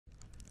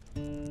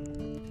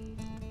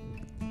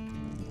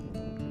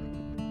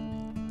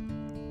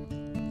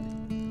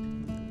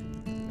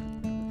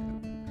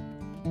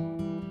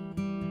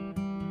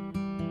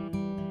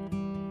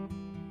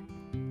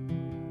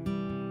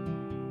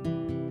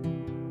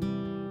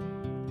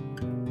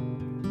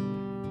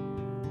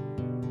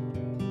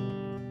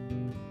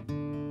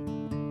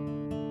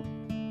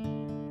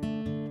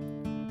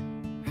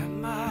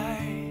Am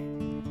I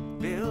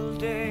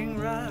building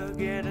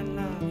rugged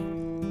enough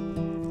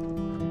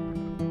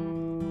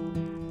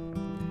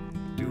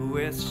to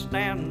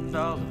withstand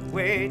all the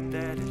weight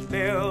that is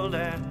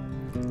building?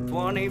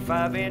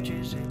 25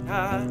 inches in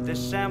a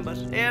December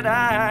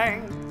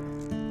sitting.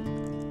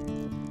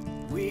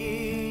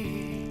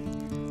 We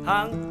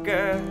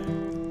hunker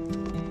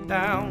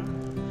down,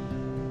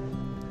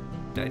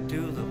 tied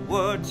to the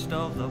wood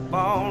stove, the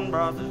Bone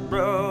Brothers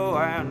brew,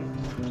 and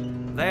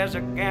there's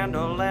a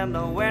candle in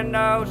the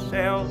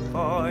windowsill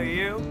for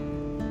you.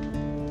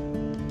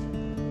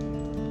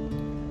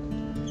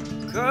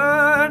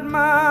 Could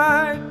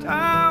my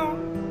town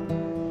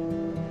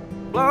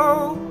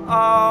blow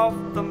off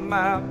the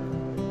map,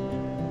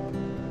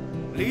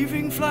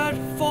 leaving flat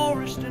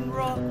forest and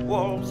rock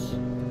walls?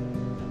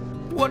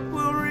 What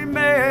will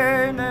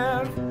remain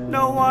if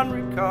no one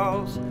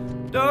recalls?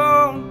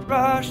 Don't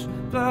rush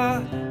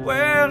the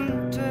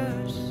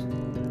winters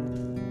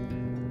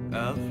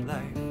of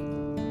life.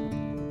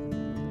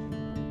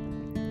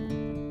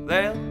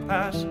 They'll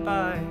pass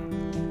by.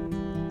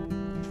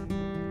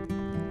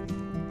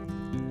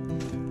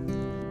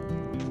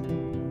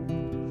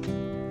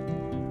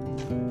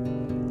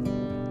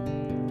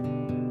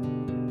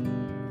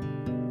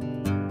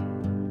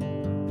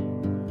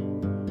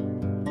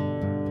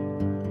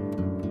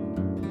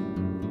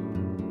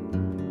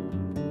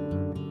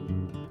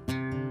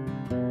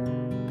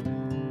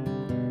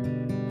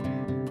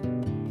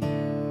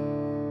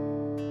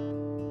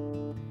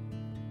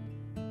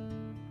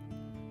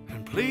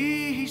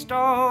 Please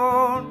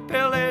don't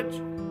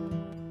pillage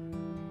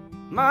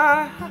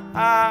my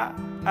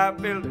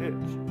village,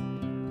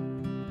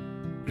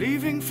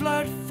 leaving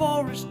flat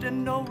forest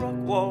and no rock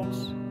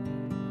walls.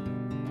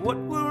 What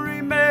will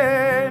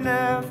remain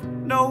if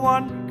no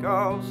one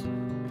recalls?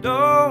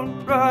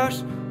 Don't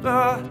rush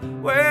the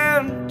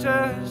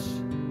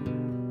winters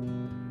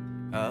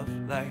of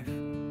life.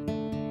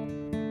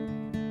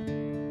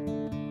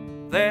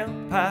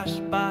 They'll pass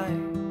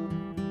by.